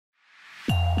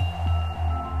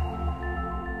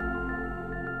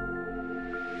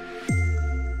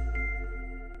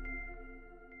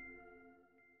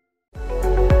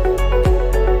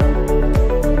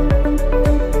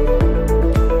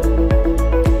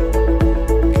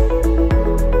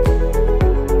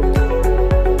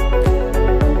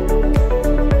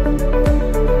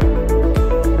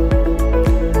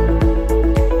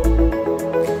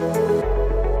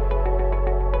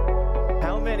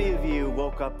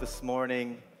this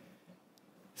morning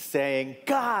saying,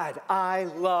 God, I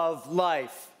love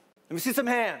life? Let me see some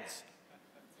hands.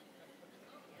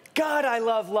 God, I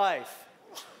love life.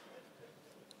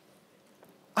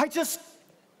 I just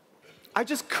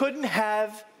couldn't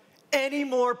have any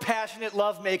more passionate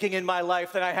lovemaking in my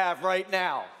life than I have right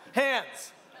now.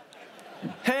 Hands.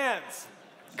 Hands.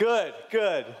 Good,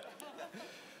 good.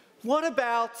 What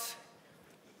about,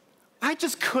 I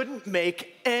just couldn't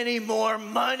make any more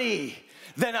money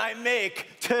than I make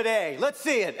today? Let's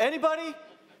see it. Anybody?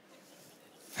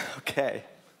 Okay.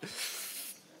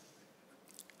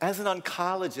 As an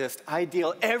oncologist, I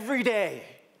deal every day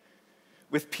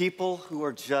with people who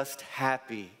are just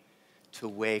happy to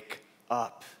wake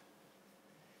up.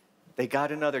 They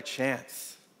got another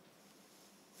chance.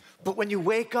 But when you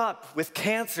wake up with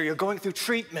cancer, you're going through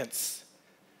treatments,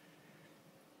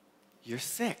 you're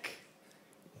sick.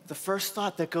 The first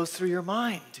thought that goes through your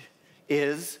mind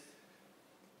is,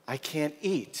 I can't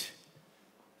eat.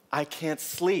 I can't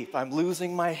sleep. I'm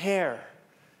losing my hair.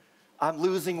 I'm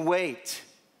losing weight.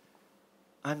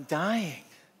 I'm dying.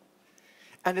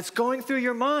 And it's going through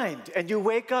your mind, and you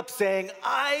wake up saying,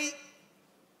 I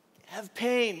have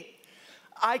pain.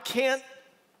 I can't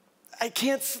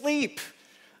sleep.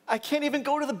 I can't even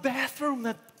go to the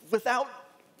bathroom without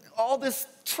all this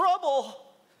trouble.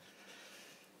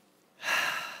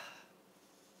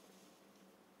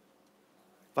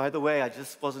 By the way, I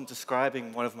just wasn't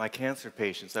describing one of my cancer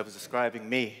patients. I was describing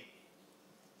me.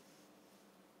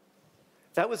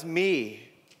 That was me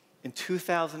in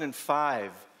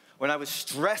 2005 when I was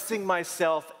stressing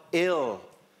myself ill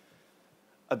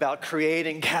about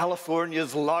creating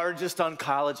California's largest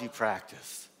oncology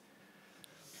practice.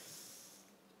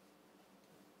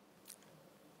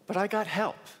 But I got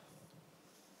help.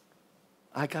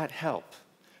 I got help.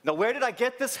 Now, where did I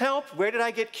get this help? Where did I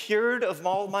get cured of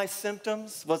all my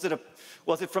symptoms? Was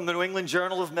it from the New England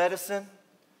Journal of Medicine?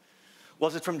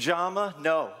 Was it from JAMA?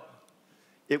 No.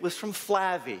 It was from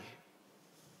Flavie.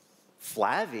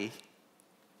 Flavie?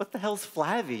 What the hell's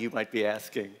Flavie, you might be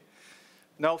asking?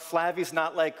 No, Flavie's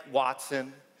not like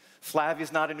Watson.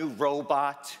 Flavie's not a new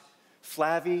robot.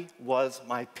 Flavie was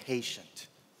my patient.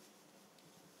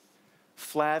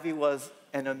 Flavie was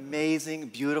an amazing,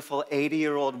 beautiful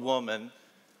 80-year-old woman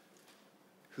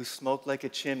who smoked like a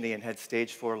chimney and had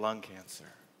stage 4 lung cancer.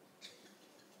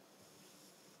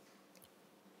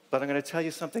 But I'm going to tell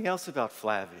you something else about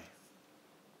Flavie.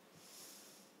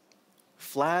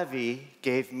 Flavie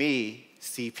gave me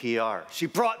CPR. She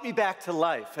brought me back to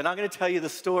life, and I'm going to tell you the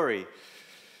story.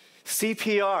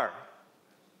 CPR,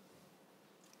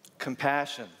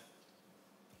 compassion,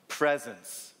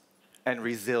 presence, and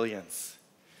resilience.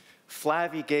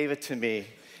 Flavie gave it to me,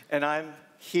 and I'm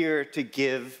here to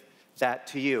give that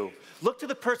to you. Look to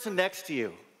the person next to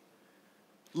you.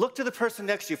 Look to the person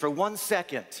next to you for 1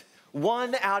 second.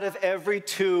 1 out of every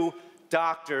 2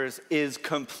 doctors is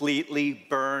completely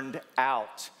burned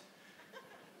out.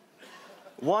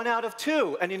 1 out of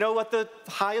 2. And you know what the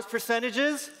highest percentage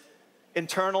is?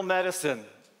 Internal medicine.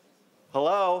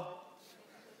 Hello?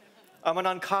 I'm an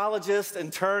oncologist,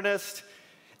 internist,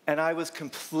 and I was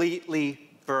completely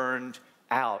burned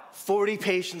out. 40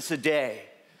 patients a day.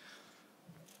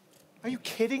 Are you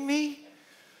kidding me?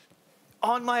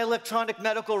 On my electronic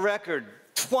medical record,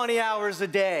 20 hours a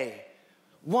day.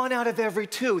 1 out of every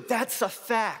 2. That's a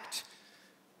fact.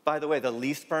 By the way, the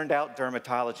least burned out,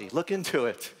 dermatology. Look into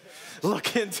it.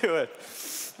 Look into it.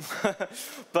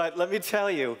 But let me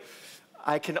tell you,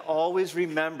 I can always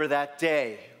remember that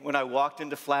day when I walked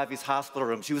into Flavie's hospital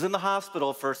room. She was in the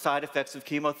hospital for side effects of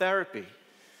chemotherapy.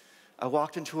 I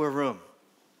walked into her room.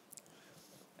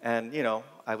 And, you know,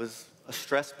 I was a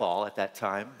stress ball at that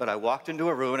time, but I walked into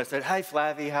her room and I said, "Hi,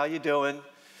 Flavie, how you doing?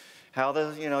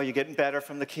 You getting better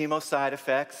from the chemo side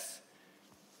effects?"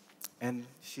 And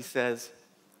she says,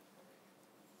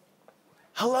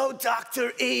 "Hello,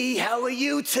 Dr. E, how are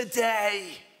you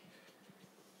today?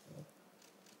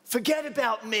 Forget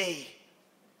about me."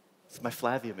 It's my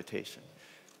Flavie imitation.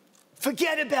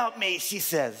 "Forget about me," she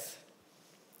says.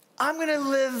 "I'm gonna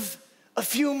live a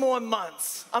few more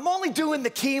months. I'm only doing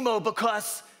the chemo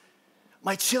because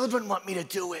my children want me to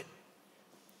do it.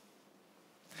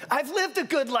 I've lived a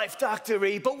good life, Dr.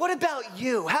 E, but what about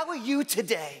you? How are you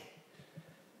today?"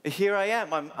 Here I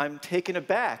am. I'm taken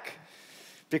aback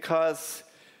because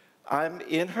I'm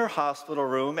in her hospital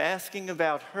room asking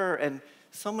about her, and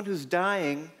someone who's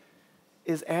dying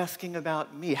is asking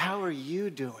about me. "How are you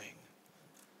doing?"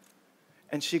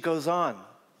 And she goes on,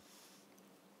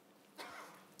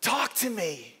 "Talk to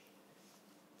me.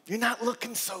 You're not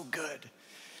looking so good."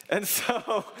 And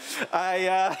so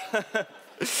I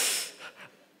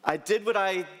did what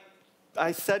I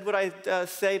I said what I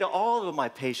say to all of my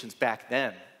patients back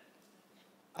then.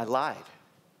 I lied.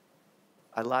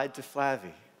 I lied to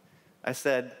Flavie. I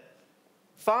said,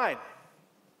 fine.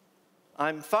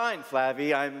 I'm fine,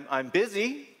 Flavie. I'm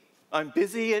busy. I'm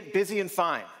busy and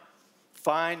fine.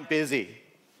 Fine, busy.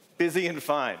 Busy and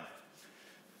fine.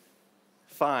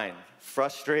 Fine.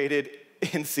 Frustrated,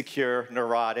 insecure,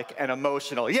 neurotic, and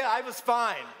emotional. Yeah, I was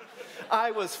fine.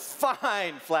 I was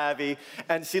fine, Flavie.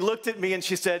 And she looked at me and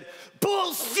she said,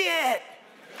 bullshit!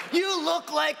 You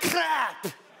look like crap!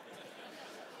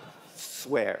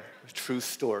 Swear, true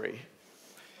story.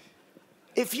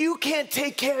 If you can't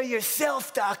take care of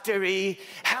yourself, Dr. E,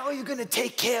 how are you going to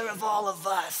take care of all of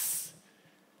us?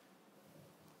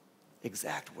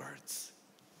 Exact words.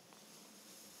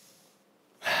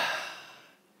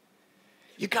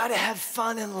 You got to have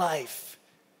fun in life.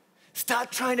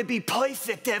 Stop trying to be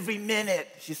perfect every minute.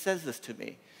 She says this to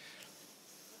me.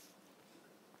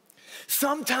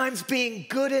 Sometimes being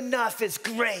good enough is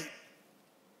great.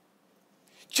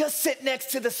 Just sit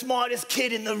next to the smartest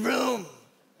kid in the room.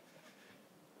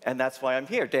 And that's why I'm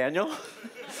here, Daniel.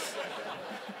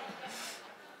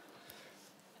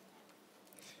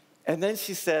 And then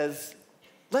she says,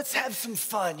 let's have some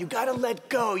fun. You gotta let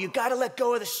go. You gotta let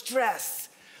go of the stress.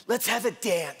 Let's have a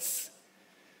dance.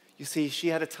 You see, she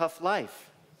had a tough life.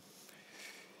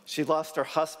 She lost her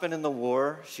husband in the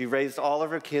war. She raised all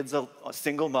of her kids, a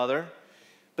single mother.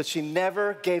 But she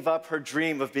never gave up her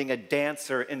dream of being a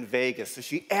dancer in Vegas. So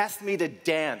she asked me to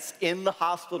dance in the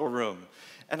hospital room.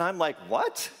 And I'm like,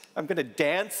 what? I'm gonna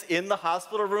dance in the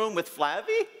hospital room with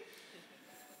Flavie?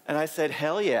 And I said,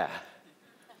 hell yeah,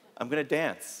 I'm gonna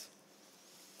dance.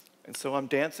 And so I'm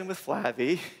dancing with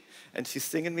Flavie, and she's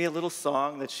singing me a little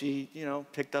song that she,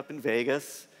 picked up in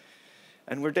Vegas.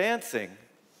 And we're dancing.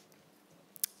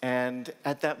 And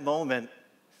at that moment,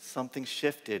 something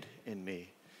shifted in me.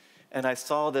 And I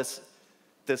saw this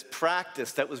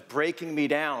practice that was breaking me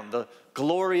down, the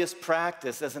glorious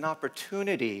practice, as an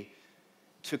opportunity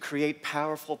to create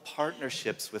powerful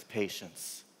partnerships with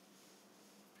patients.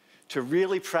 To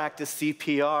really practice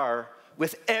CPR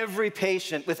with every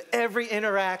patient, with every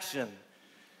interaction.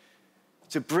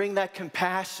 To bring that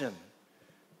compassion.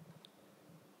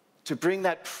 To bring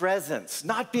that presence,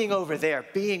 not being over there,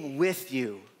 being with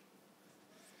you.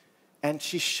 And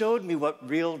she showed me what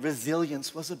real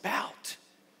resilience was about.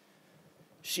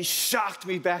 She shocked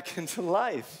me back into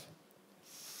life.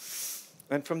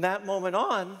 And from that moment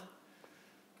on,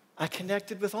 I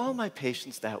connected with all my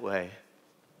patients that way.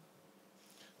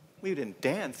 We didn't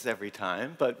dance every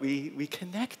time, but we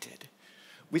connected.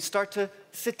 We'd start to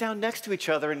sit down next to each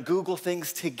other and Google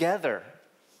things together.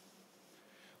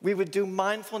 We would do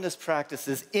mindfulness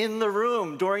practices in the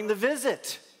room during the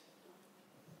visit.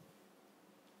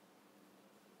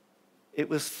 It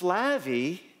was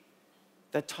Flavie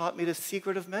that taught me the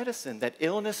secret of medicine, that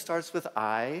illness starts with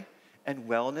I and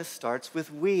wellness starts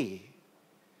with we.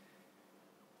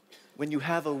 When you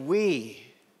have a we,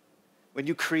 when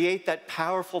you create that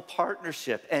powerful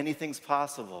partnership, anything's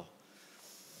possible.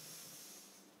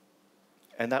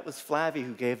 And that was Flavie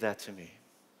who gave that to me.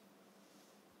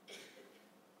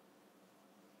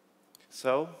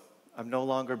 So I'm no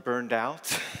longer burned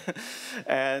out.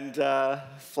 And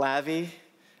Flavie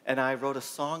and I wrote a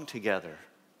song together.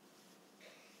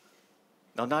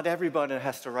 Now, not everybody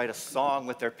has to write a song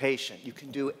with their patient. You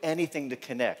can do anything to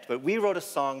connect. But we wrote a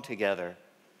song together.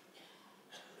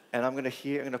 And I'm going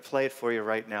to play it for you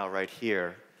right now, right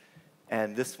here.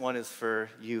 And this one is for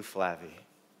you, Flavie.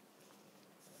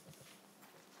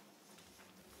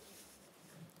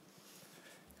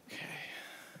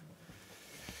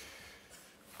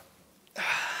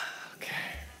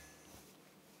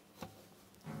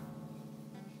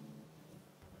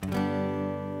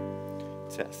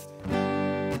 Test.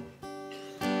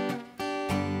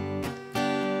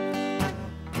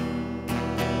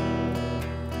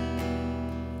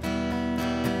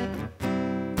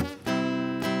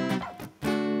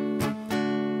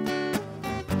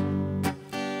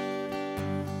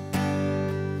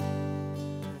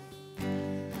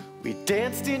 We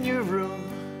danced in your room,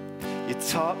 you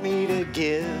taught me to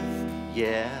give,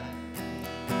 yeah.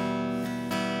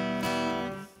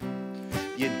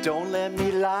 You don't let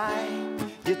me lie,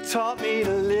 you taught me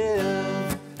to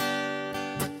live.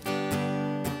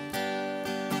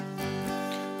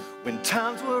 When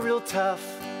times were real tough,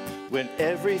 when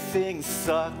everything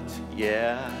sucked,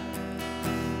 yeah.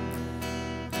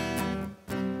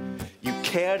 You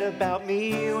cared about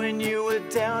me when you were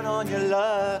down on your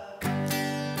luck.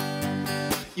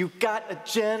 You got a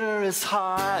generous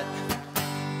heart.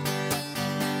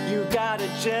 You got a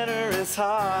generous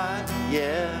heart,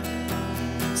 yeah.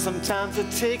 Sometimes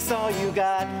it takes all you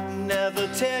got, never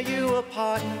tear you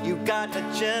apart. You got a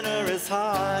generous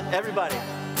heart. Everybody.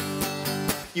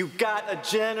 You got a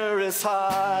generous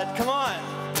heart. Come on.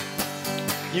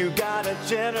 You got a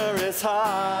generous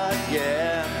heart,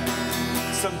 yeah.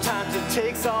 Sometimes it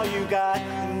takes all you got,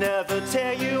 never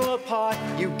tear you apart.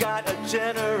 You got a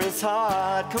generous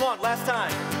heart. Come on, last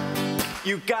time.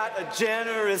 You got a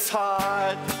generous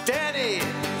heart. Danny,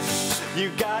 you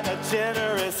got a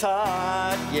generous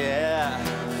heart, yeah.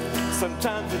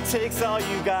 Sometimes it takes all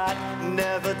you got,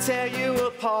 never tear you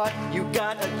apart. You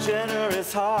got a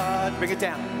generous heart. Bring it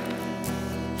down.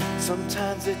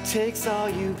 Sometimes it takes all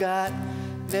you got,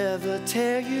 never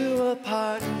tear you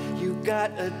apart. You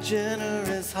got a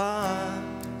generous heart.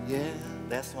 Yeah,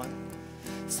 last one.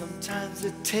 Sometimes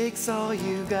it takes all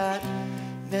you got,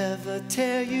 never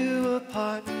tear you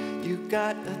apart. You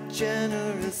got a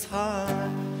generous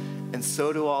heart. And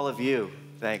so do all of you.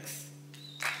 Thanks.